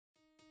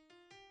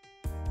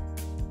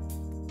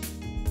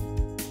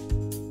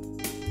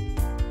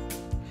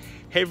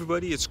Hey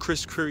everybody, it's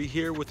Chris Curry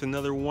here with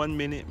another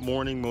 1-minute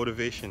morning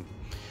motivation.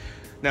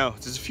 Now,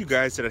 there's a few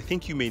guys that I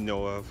think you may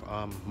know of.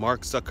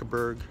 Mark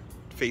Zuckerberg,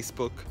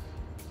 Facebook,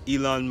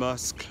 Elon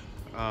Musk,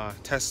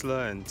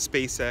 Tesla and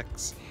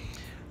SpaceX,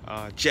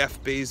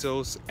 Jeff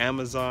Bezos,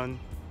 Amazon,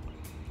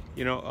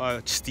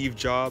 Steve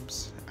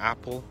Jobs,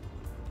 Apple.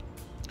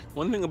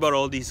 One thing about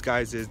all these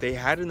guys is they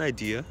had an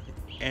idea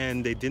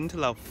and they didn't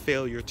allow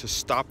failure to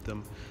stop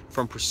them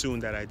from pursuing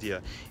that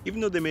idea,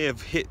 even though they may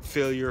have hit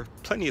failure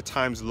plenty of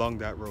times along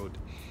that road.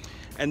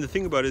 And the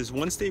thing about it is,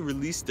 once they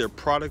released their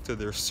product or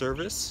their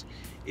service,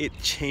 it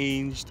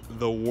changed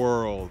the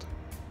world.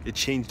 It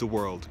changed the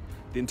world.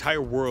 The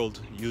entire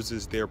world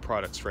uses their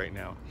products right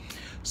now.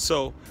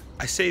 So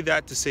I say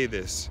that to say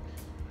this.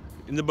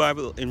 In the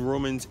Bible, in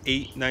Romans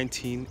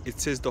 8:19,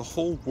 it says the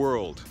whole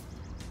world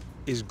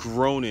is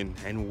groaning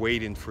and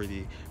waiting for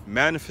the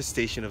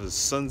manifestation of the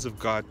sons of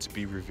God to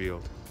be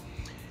revealed.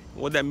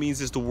 What that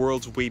means is the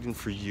world's waiting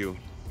for you.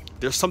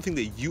 There's something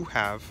that you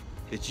have,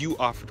 that you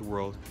offer the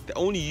world, that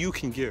only you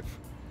can give.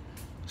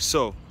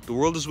 So the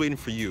world is waiting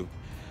for you.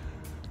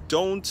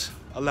 Don't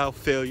allow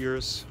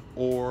failures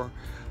or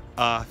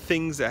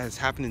things that has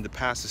happened in the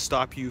past to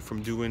stop you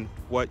from doing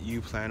what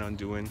you plan on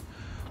doing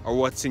or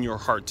what's in your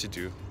heart to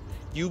do.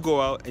 You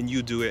go out and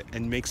you do it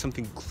and make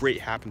something great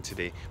happen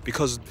today,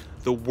 because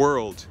the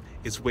world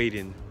is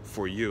waiting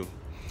for you.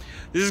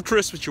 This is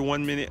Chris with your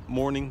 1-minute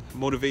morning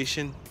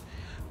motivation.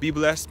 Be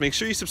blessed. Make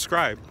sure you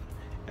subscribe,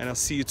 and I'll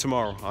see you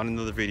tomorrow on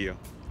another video.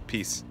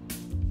 Peace.